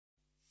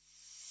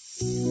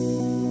Let's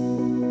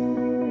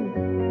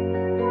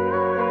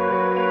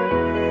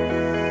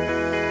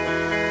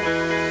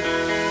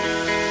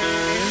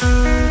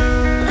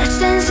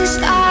dance in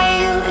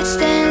style, let's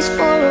dance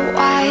for a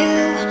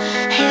while.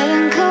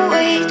 Heaven can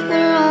wait,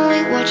 we're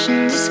only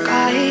watching the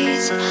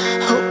skies.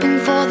 Hoping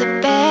for the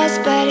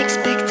best, but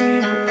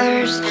expecting the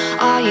worst.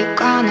 Are you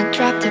gonna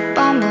drop the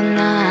bomb or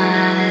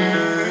not?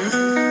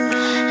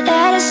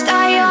 Let us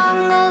die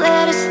young or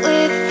let us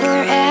live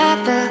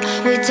forever.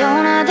 We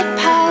don't have the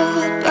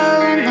power, but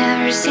we'll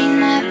never say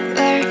never.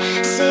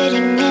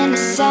 Sitting in the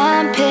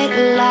sandpit,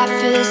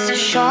 life is a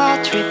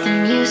short trip. The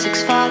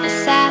music's for the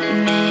sad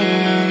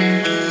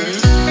man.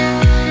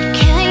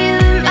 Can you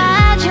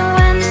imagine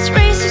when this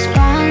race is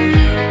won?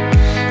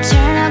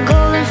 Turn our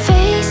golden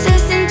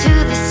faces into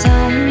the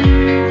sun.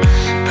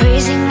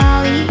 Praising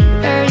our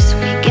leaders,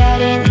 we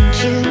get it in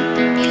June.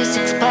 The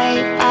music's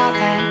played by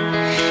band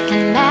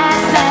and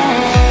madman.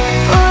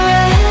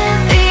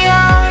 Forever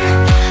young,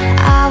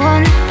 I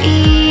wanna be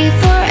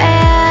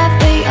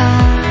forever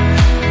young.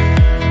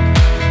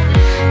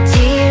 Do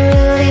you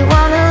really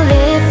wanna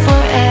live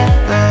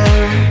forever,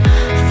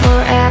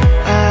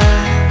 forever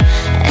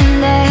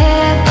and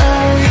ever?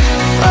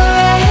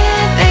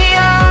 Forever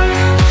young,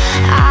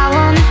 I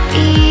wanna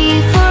be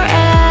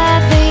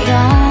forever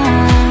young.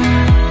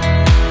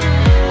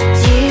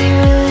 Do you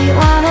really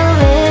wanna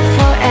live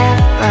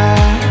forever,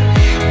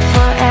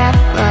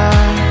 forever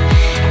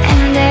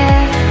and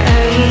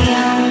ever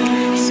young?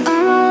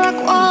 Some are like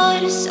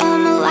water,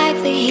 some are like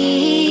the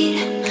heat.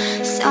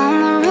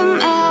 Some are a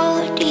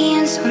melody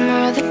and some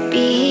are the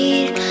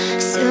beat.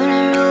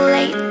 Sooner or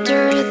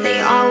later they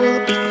all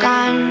will be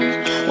gone.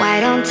 Why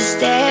don't you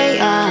stay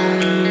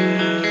young?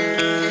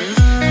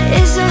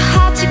 Is it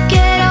hard to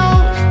get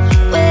old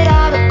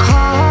without a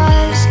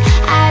cause?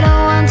 I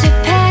don't want to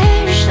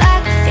perish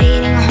like a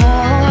fading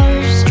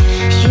horse.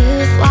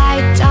 Youth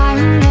like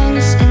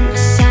diamonds in the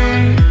sun,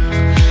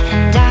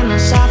 and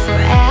diamonds are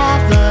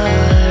forever.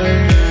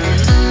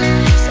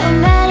 So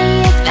many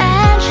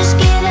adventures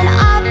given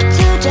up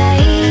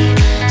today.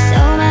 So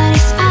many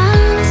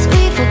songs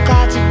we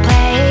forgot to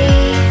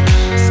play.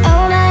 So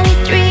many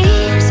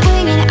dreams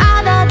swinging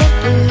out of the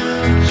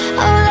blue.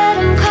 Oh, let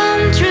them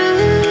come true.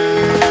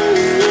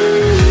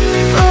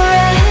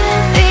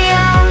 Forever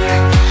young,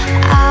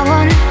 I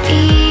wanna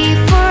be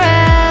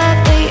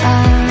forever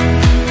young.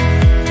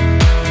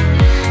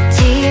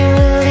 Do you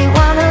really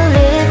wanna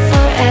live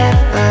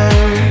forever,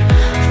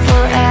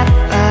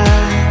 forever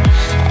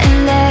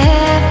and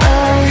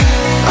ever?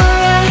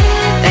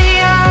 Forever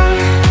young,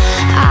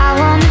 I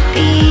wanna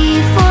be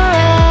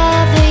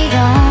forever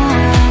young.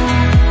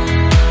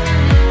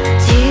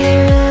 Do you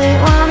really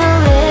wanna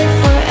live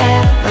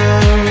forever,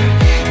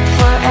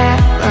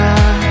 forever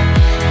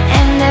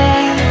and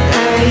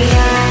ever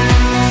young?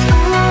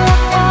 Some are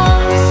like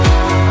walls,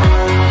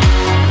 forever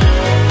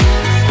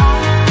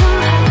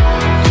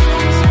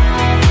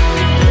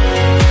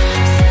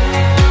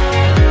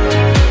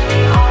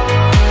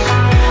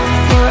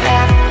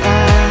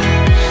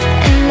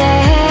and ever.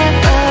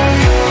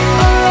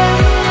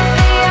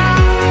 Forever young,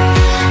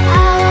 I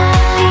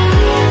wanna be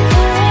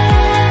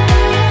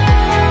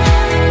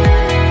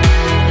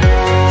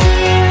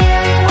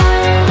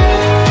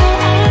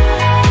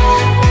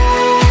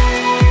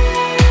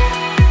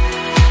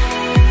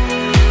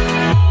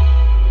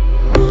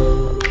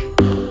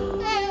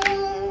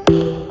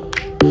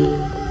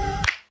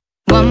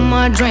One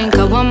more drink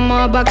or one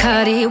more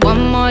Bacardi,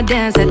 one more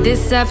dance at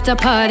this after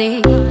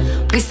party.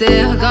 We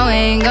still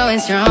going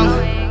strong.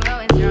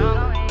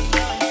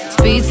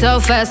 Speed so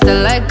faster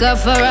like a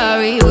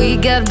Ferrari. We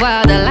get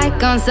wilder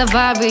like on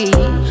safari.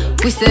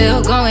 We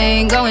still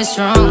going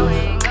strong.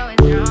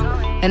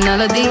 And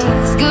all of these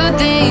good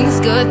things,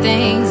 good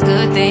things,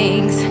 good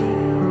things.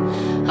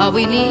 All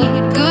we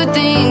need, good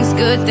things,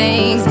 good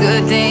things,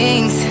 good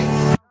things.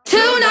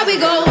 Tonight we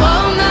go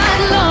all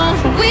night long.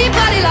 We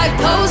party like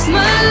Post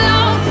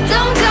Malone.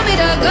 Don't tell me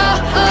to go.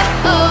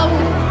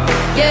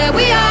 Yeah,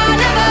 we are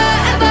never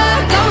ever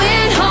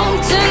going home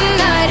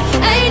tonight.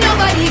 Ain't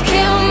nobody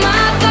kill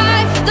my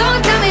vibe.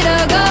 Don't tell me to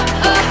go.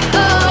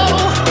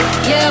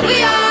 Yeah, we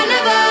are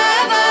never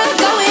ever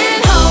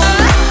going home.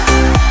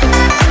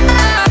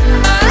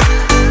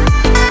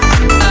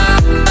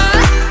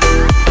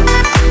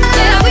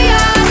 Yeah, we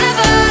are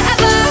never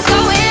ever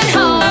going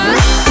home.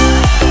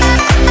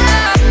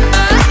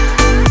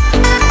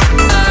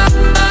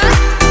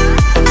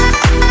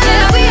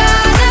 Yeah, we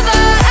are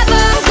never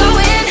ever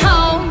going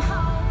home.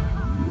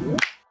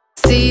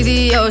 See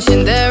the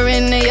ocean there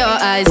in your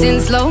eyes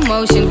in slow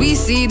motion. We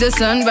see the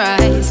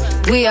sunrise.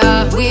 We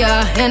are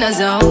in a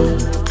zone.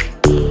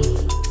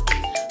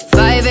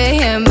 5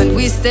 a.m. but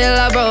we still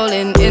are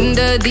rolling in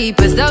the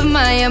deepest of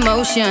my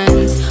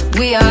emotions.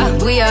 We are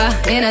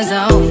in a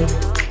zone.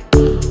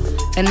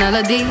 And all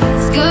of these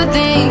good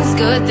things,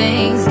 good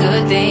things,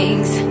 good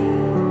things.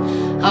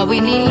 All we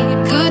need,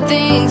 good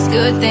things,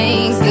 good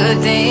things, good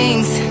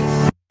things.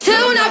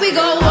 Tonight we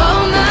go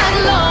all night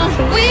long.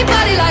 We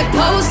party like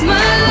Post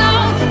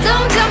Malone.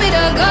 Don't tell me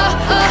to go.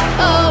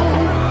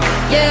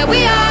 Yeah, we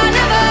are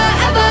never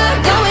ever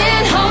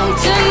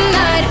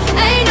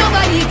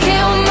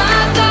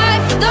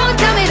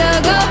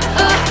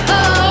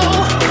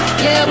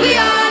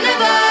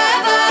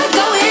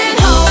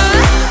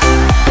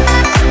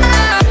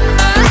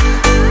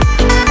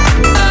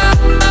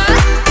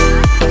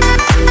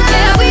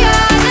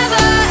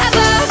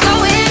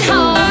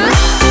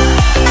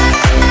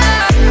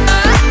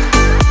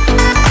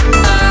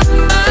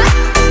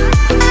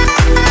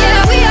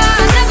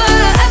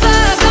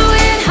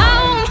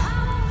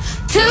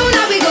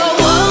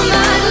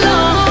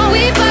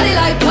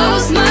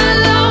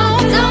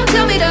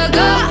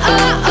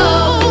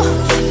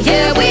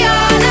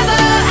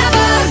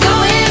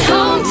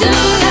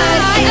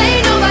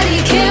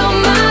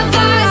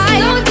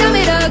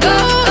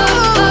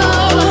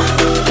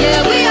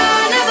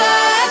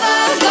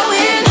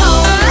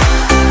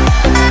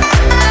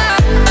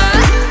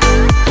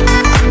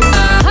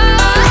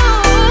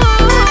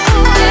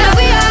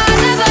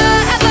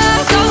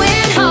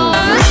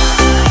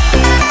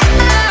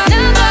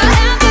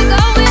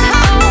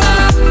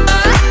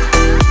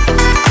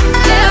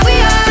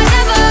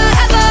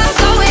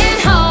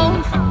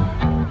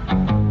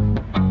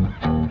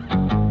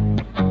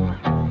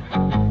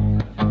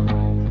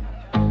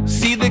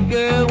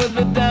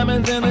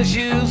diamonds in her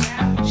shoes.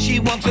 She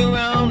walks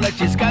around like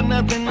she's got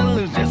nothing to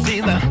lose. Just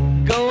she's a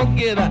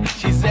go-getter,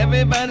 she's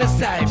everybody's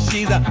type.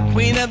 She's a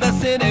queen of the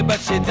city, but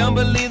she don't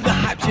believe the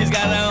hype. She's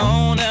got her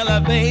own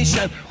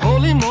elevation,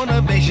 holy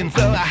motivation.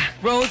 So I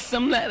wrote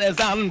some letters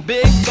on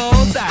big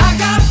bold sides. I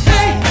got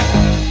faith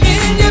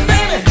in you,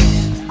 baby.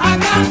 I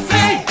got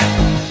faith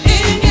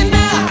in you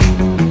now.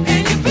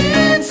 And you've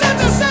been such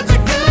a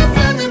good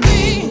friend to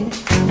me.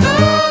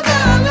 Know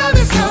that I love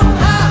you so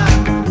high.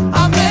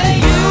 I met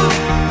you,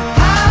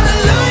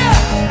 hallelujah.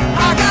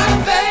 I got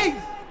faith.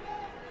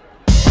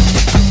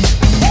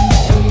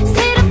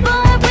 See the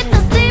boy with the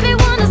Stevie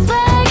Wonder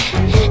swag.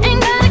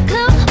 Ain't got a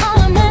clue on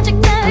the magic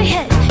that he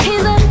has.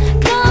 He's a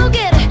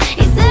go-getter,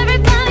 he's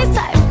everybody's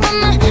type.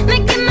 Wanna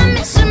make him a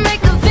mission,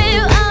 make him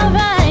feel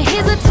alright.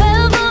 He's a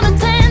 12 on a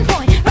 10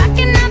 point,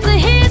 rocking out to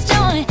his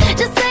joint.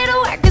 Just say the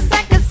word 'cause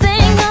I can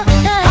sing all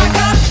night. I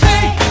got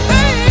faith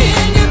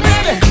in you,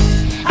 baby.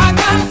 I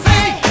got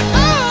faith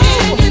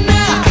in you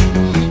now.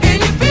 And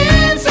you've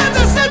been such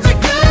a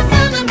good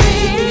friend to me.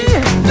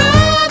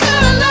 Know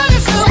that I love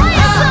you so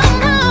much.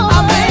 I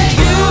met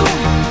you,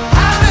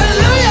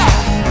 hallelujah.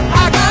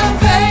 I got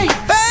faith,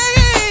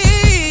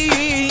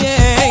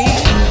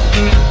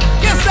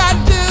 yes I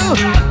do.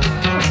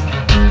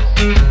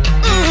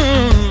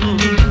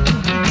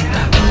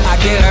 I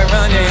get a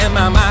running in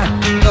my mind,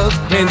 goes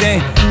crazy.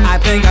 I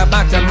think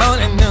about the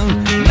morning, noon,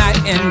 night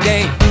and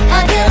day.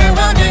 I get a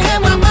running in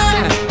my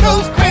mind,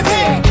 goes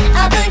crazy.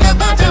 I think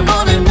about the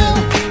morning, noon,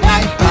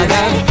 night. I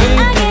got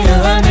faith in you,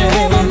 honey.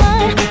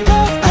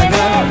 I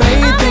got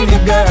faith in you,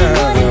 girl.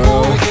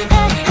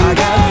 I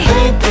got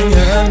faith in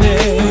you, honey.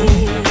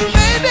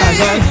 I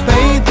got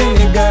faith in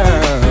you, girl.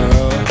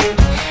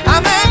 I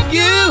met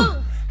you,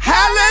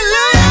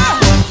 hallelujah.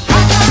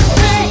 I got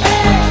faith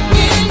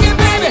in you,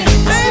 baby.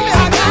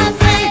 I got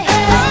faith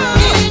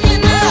in you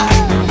now.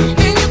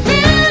 And you've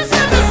been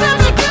such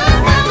a good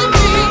friend to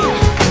me.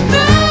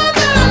 Know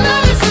that I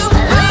love you so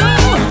much.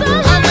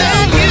 I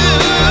met you,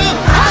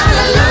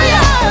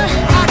 hallelujah.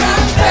 I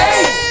got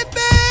faith,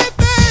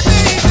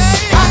 baby.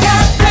 I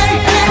got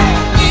faith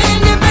in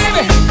you,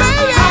 baby.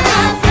 I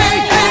got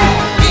faith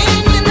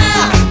in you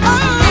now.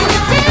 And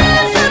you've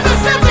been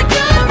such a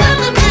good friend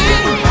to me.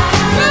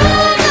 Know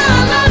that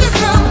I love you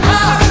so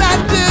much. I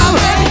do. I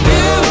met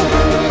you,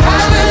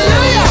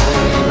 hallelujah.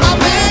 I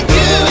met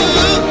you,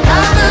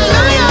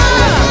 hallelujah.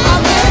 I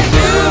met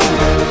you,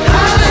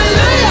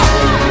 hallelujah.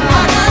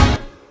 I got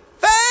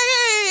faith.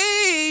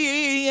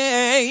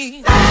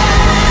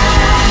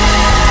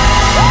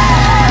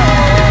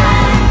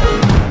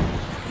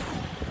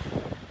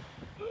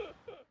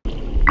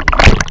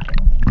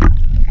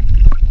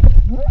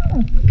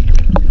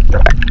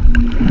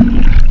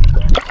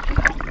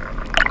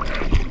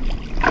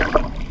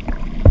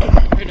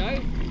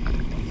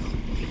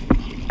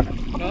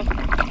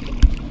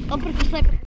 Oh, porque sai